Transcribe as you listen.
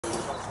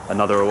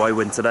Another away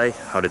win today.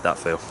 How did that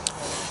feel?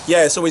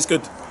 Yeah, it's always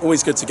good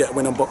to get a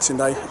win on Boxing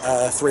Day.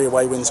 3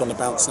 away wins on the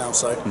bounce now.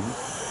 So,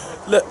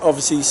 look,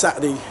 obviously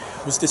Saturday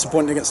was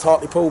disappointing against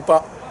Hartlepool,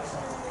 but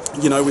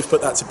you know we've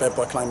put that to bed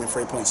by claiming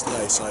 3 points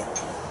today. So,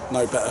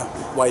 no better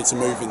way to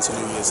move into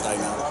New Year's Day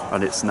now.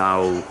 And it's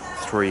now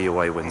 3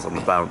 away wins on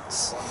the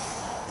bounce.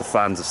 The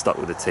fans have stuck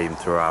with the team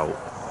throughout.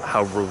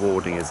 How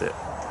rewarding is it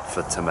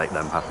to make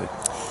them happy?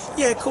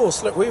 Yeah, of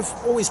course. Look, we've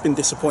always been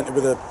disappointed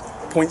with the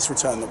points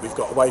return that we've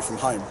got away from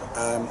home.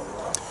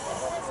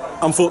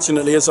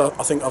 Unfortunately, as I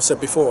think I've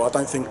said before, I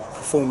don't think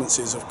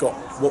performances have got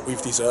what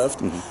we've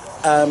deserved.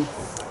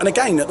 And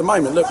again, at the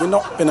moment, look, we've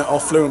not been at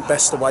our fluent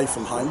best away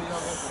from home.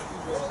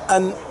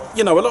 And,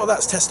 you know, a lot of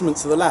that's testament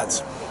to the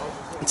lads.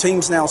 The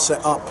team's now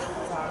set up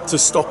to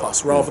stop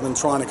us rather than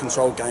trying to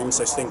control games.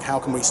 They think, how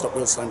can we stop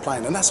Wealdstone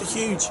playing? And that's a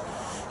huge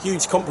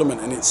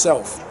compliment in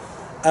itself.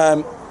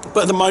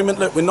 But at the moment,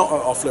 look, we're not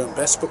at our fluent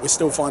best, but we're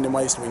still finding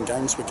ways to win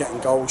games. We're getting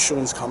goals.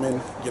 Sean's come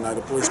in. You know,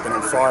 the boys been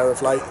on fire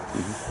of late.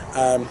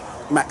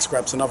 Max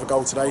grabs another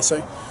goal today.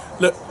 So,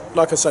 look,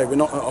 like I say, we're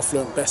not at our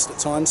fluent best at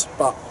times,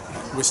 but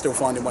we're still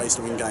finding ways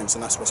to win games,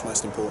 and that's what's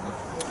most important.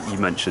 You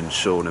mentioned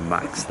Sean and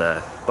Max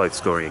there, both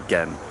scoring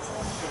again.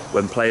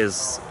 When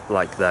players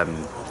like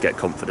them get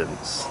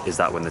confidence, is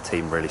that when the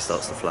team really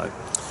starts to flow?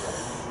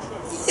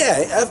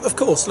 Yeah, of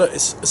course. Look,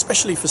 it's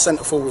especially for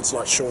centre forwards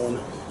like Sean,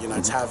 you know,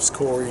 Tavs,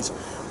 Corey's.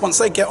 Once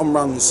they get on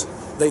runs,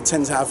 they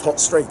tend to have hot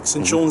streaks,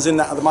 and Sean's in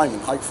that at the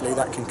moment. Hopefully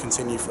that can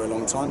continue for a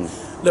long time.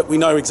 Look, we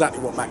know exactly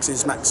what Max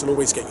is. Max will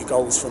always get you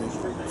goals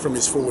from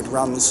his forward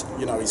runs.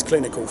 You know, he's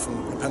clinical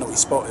from the penalty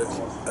spot,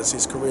 as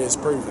his career's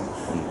proven.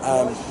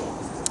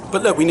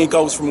 But look, we need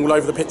goals from all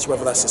over the pitch,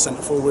 whether that's the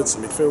centre forwards,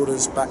 the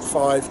midfielders, back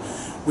five.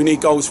 We need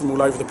goals from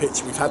all over the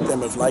pitch. We've had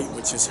them of late,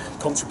 which has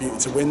contributed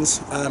to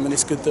wins. And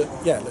it's good that,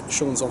 yeah, look,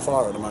 Sean's on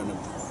fire at the moment.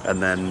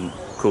 And then,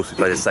 of course, we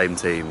play the same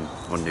team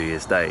on New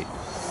Year's Day.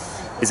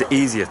 Is it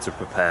easier to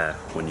prepare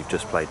when you've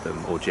just played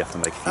them, or do you have to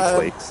make a few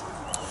tweaks?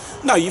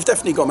 No, you've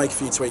definitely got to make a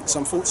few tweaks.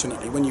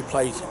 Unfortunately, when you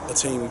play a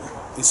team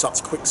in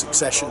such quick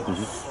succession,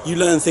 you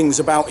learn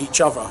things about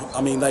each other. I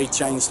mean, they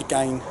changed the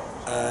game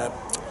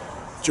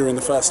during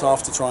the first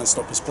half to try and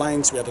stop us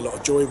playing, so we had a lot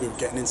of joy. We were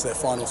getting into their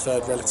final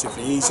third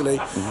relatively easily.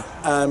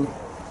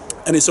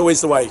 And it's always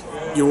the way.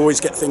 You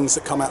always get things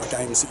that come out of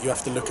games that you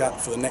have to look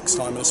at for the next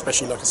time, and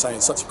especially, like I say,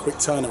 in such a quick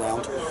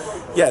turnaround.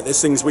 Yeah, there's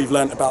things we've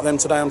learnt about them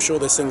today. I'm sure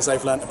there's things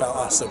they've learnt about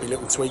us. There'll be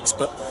little tweaks,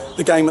 but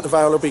the game at the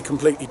Vale will be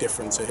completely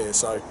different to here.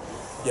 So,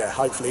 yeah,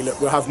 hopefully, look,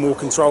 we'll have more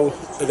control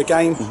of the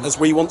game as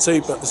we want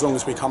to, but as long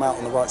as we come out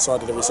on the right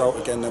side of the result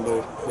again, then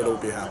we'll all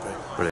be happy. Brilliant.